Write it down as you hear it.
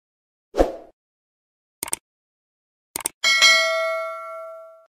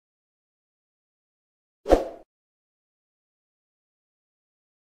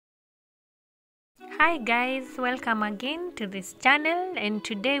Hi guys, welcome again to this channel, and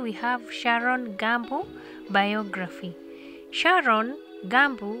today we have Sharon Gambu Biography. Sharon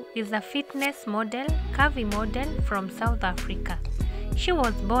Gambu is a fitness model, curvy model from South Africa. She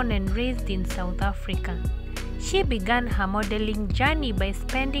was born and raised in South Africa. She began her modeling journey by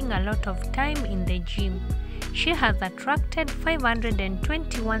spending a lot of time in the gym. She has attracted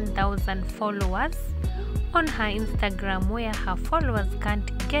 521,000 followers on her Instagram, where her followers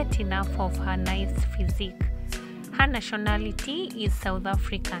can't get enough of her nice physique. Her nationality is South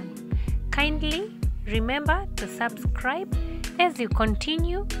African. Kindly remember to subscribe as you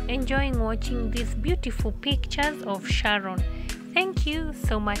continue enjoying watching these beautiful pictures of Sharon. Thank you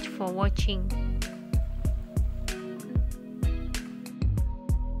so much for watching.